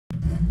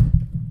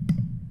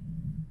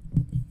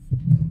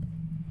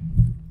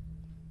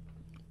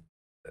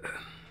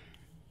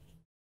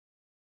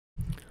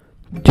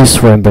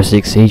This Rainbow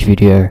Six Siege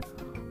video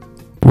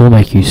will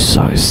make you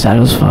so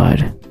satisfied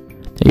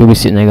that you'll be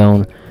sitting there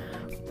going,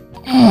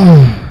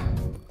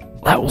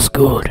 that was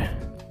good.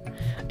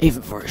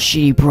 Even for a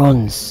shitty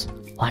bronze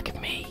like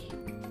me.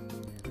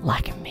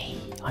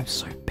 I'm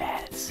so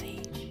bad at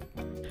Siege.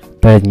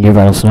 Better than you,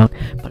 Rattlesnake,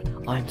 but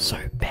I'm so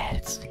bad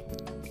at Siege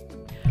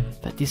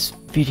that this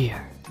video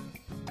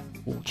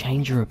will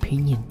change your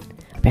opinion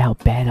about how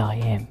bad I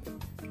am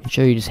and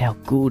show you just how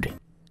good,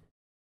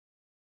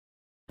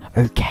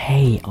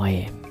 okay I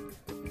am.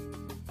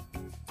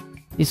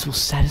 This will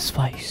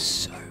satisfy you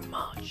so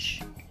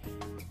much.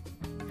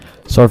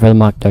 Sorry for the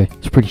mic though,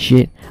 it's pretty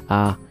shit.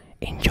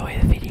 Enjoy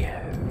the video.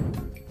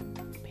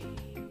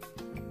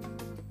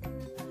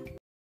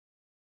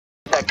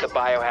 Protect the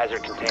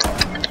biohazard container.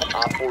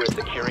 Op 4 is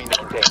securing the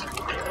container.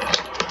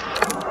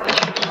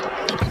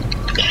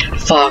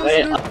 Fuck,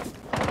 man.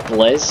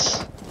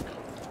 Glaze?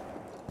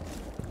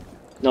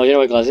 No, you know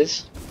where Glaze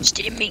is?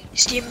 Steam me,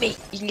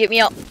 you can get me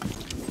up.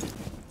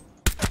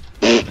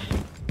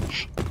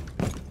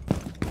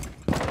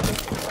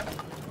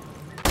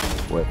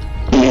 What?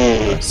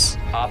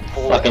 Op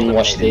 4 Fucking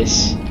watch eliminated.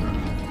 this.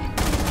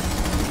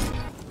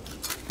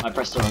 I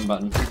pressed the wrong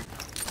button.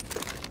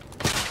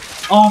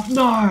 Oh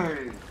no!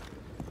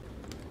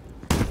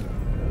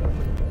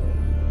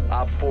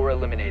 Op 4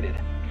 eliminated.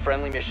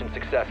 Friendly mission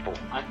successful.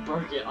 I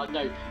broke it, I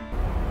know.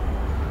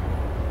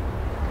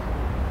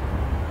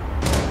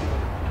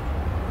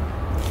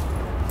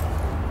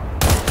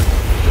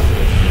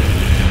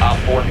 Op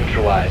 4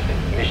 neutralized.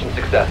 Mission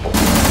successful.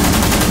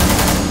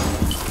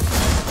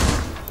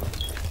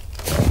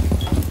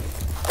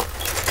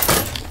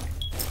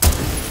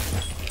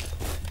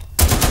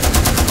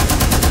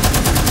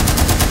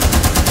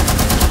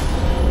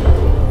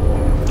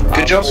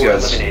 Good job, Op 4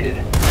 guys.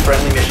 eliminated.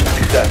 Friendly mission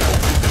successful.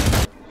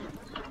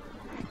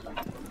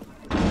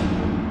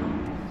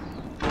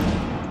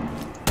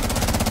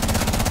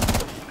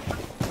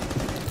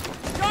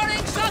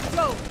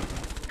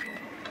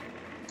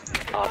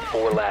 Op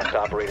 4 last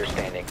operator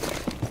standing.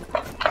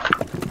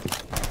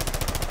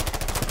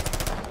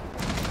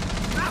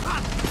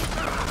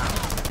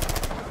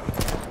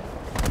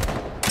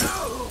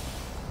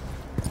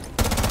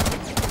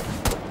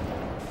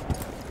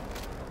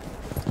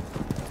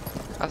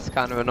 That's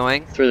kind of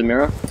annoying. Through the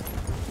mirror.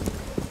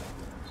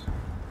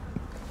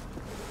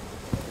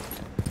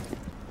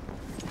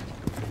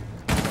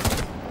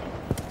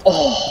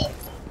 Oh!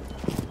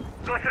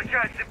 Cluster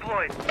charge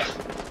deployed.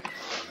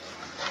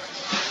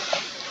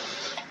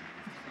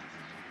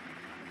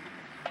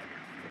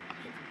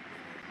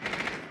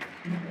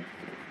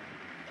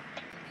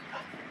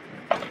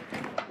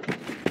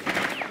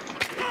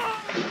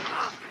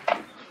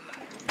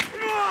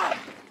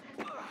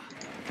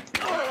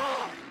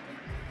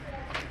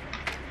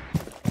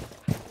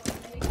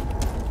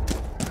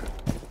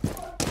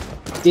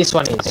 This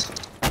one is.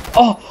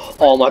 Oh!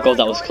 Oh my god,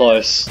 that was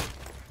close.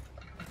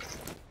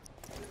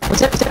 Is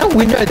that a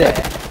window there?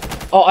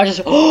 Oh, I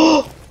just.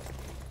 Oh!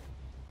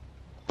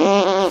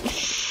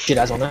 Shit,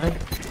 as I know.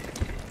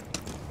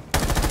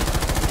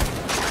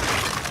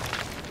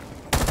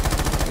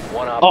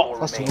 One Op Oh, 4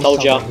 That's remains.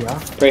 told ya. Here.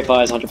 Free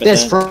fires 100%.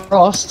 There's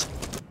Frost.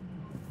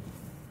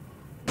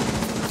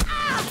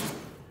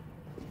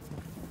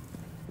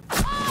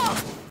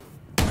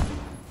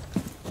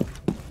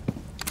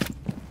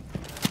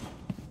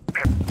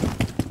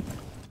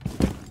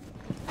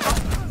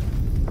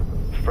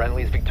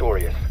 Friendly's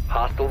victorious.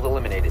 Hostiles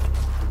eliminated.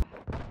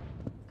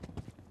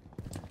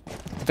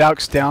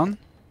 Valk's down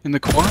in the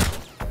corner.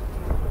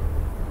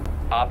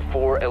 Op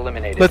 4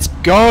 eliminated. Let's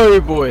go,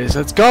 boys.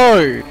 Let's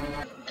go.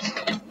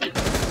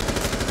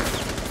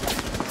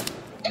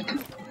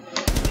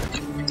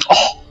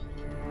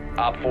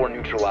 Op 4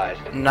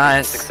 neutralized.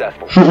 Nice.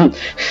 Successful. Can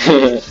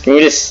we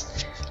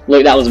just.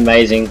 Look, that was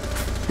amazing.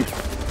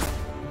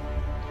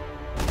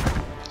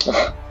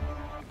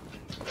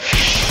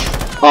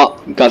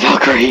 Oh, got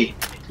Valkyrie.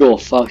 You're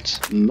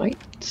fucked,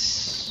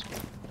 mates.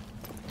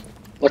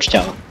 Watch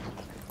tower.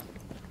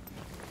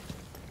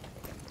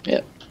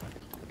 Yep.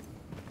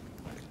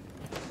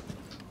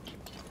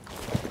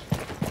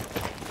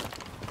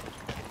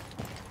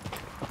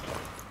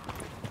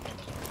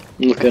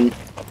 I'm looking.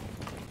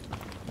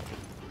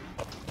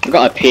 I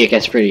got a peek,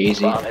 that's pretty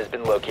easy. Bomb has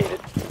been located.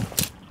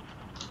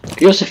 Can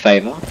you also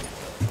favour?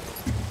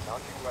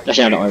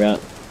 Actually, no, don't worry about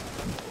it.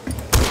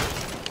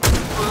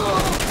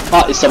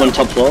 Oh, is someone on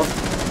top floor?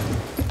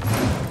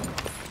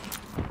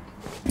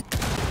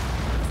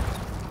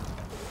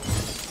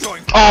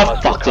 Oh,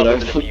 fucked it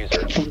recover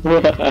the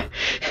over.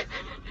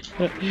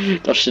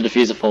 Dodged the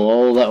diffuser fall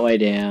all that way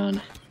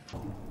down.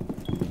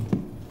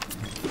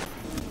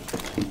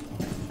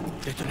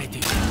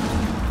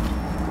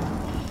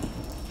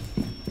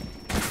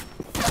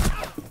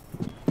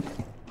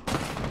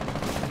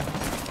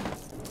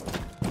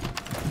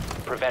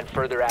 Prevent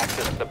further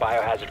access to the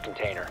biohazard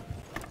container.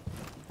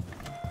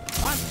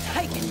 I'm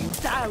taking you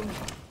down!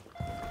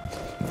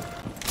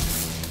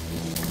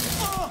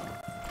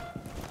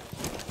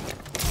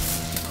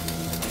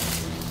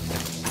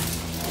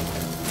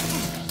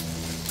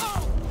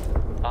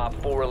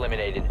 4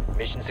 eliminated.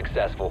 Mission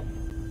successful.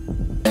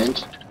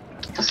 And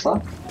the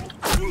fuck?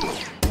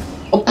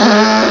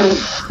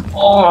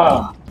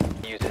 Oh.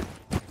 Use it.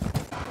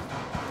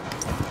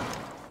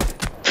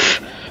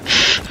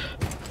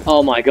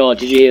 Oh my god,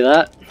 did you hear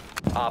that?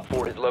 Op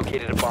 4 has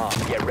located a bomb.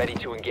 Get ready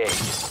to engage.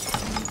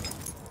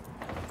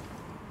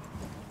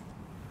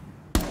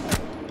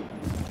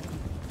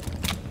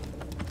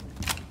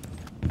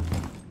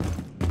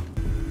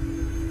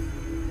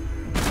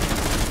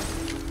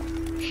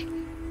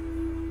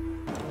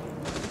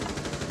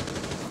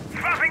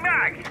 Dropping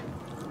back!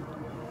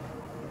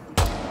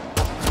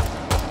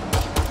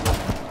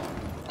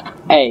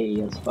 Hey,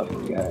 let's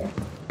fucking go.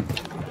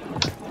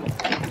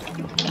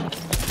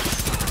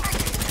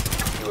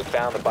 You have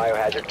found the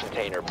biohazard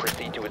container.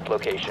 Proceed to its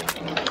location.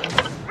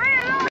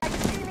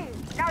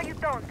 Now you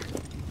don't.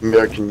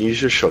 American,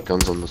 use your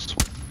shotguns on this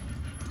one.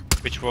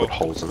 Which wall? Put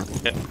holes in it.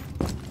 Yeah.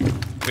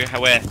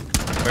 Where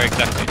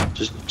exactly?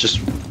 Just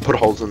put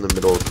holes in the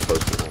middle of the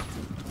post wall.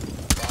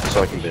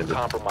 So I can bend it.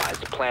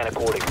 Compromised. Plan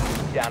accordingly.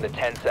 Down to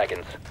 10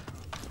 seconds.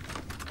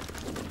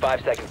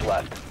 5 seconds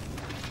left.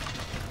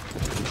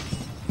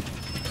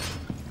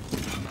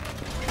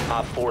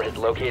 Op 4 has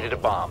located a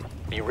bomb.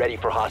 Be ready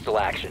for hostile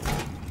action.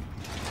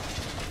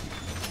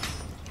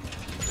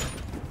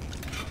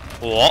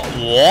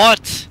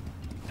 What?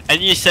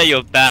 And you say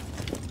you're bad?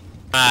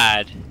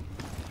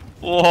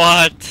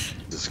 What?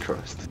 Jesus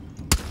Christ.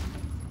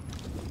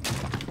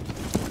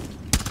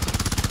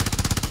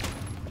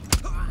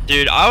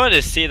 Dude, I want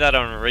to see that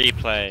on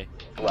replay.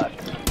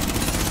 Left.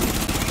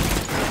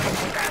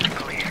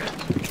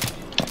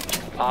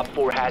 Op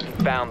 4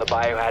 hasn't found the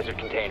biohazard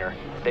container.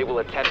 They will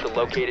attempt to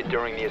locate it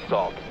during the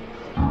assault.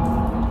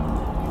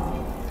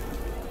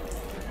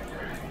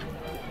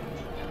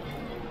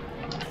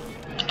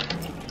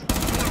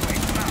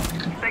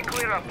 Stay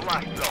clear of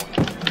blast zone.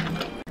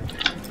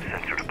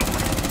 Sensor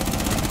deployed.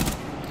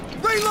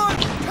 Reload!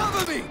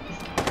 Cover me!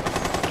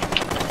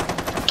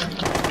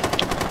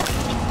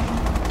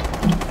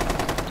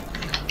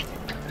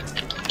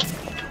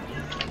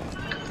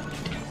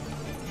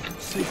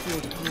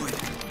 C4 deployed.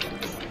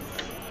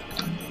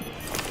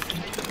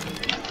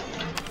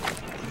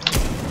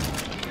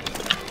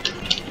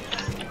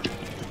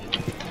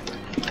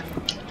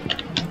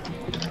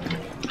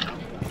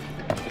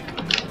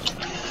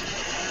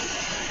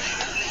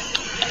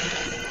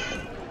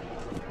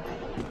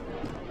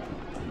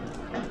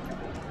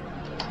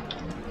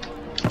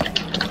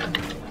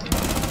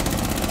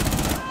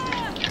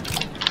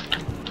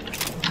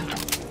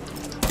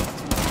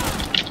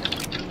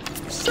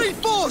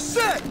 C4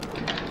 set!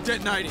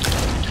 Detonating.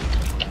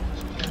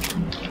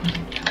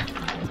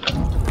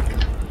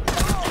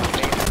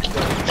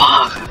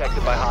 Fuck!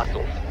 Detected by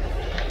hostiles.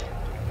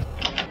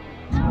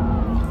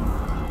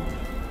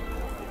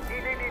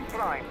 EDD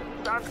prime.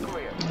 Sounds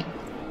clear.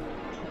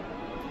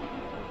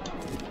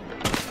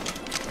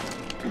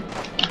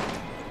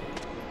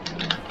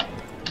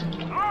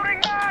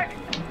 Loading mag!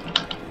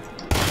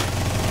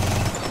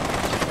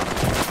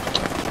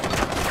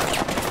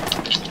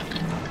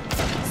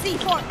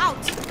 C4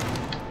 out!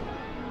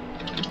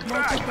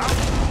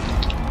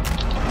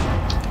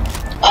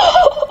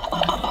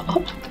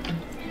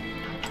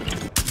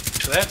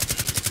 Clear?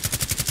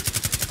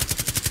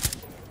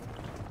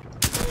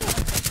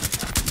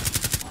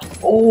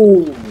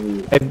 Oh!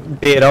 Hey,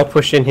 Beard, I'll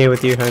push in here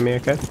with you, homie,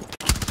 okay?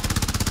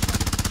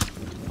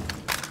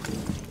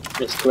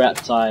 Let's go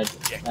outside,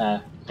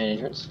 main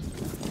entrance.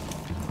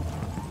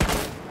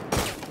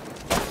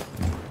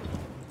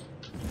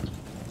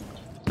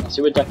 Let's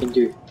see what I can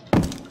do.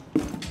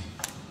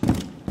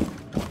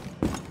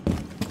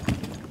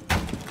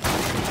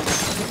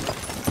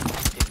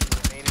 If you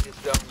remain in this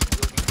zone, you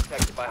will be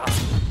detected by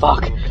hostiles.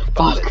 Fuck!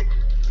 Fuck!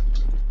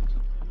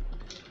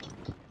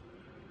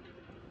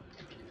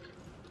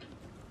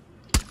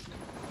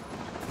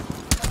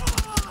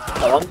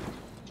 Hold on.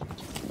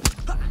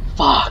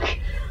 Fuck!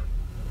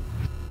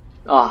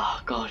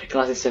 Oh god,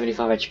 class is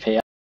 75 HP.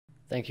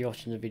 Thank you for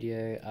watching the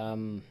video.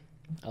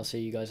 I'll see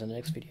you guys in the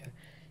next video.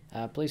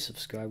 Please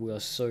subscribe. We are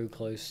so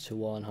close to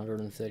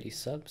 130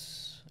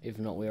 subs. If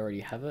not, we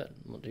already have it.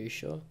 I'm not too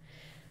sure.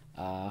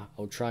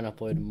 I'll try and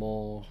upload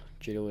more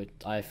due to it.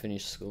 I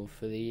finished school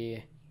for the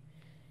year.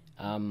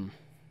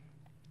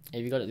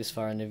 If you got it this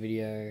far in the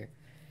video,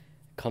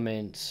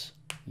 comment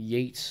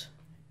yeet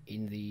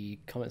in the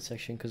comment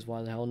section, because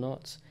why the hell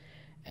not?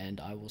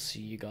 And I will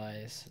see you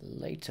guys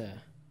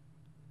later.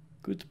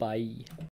 Goodbye.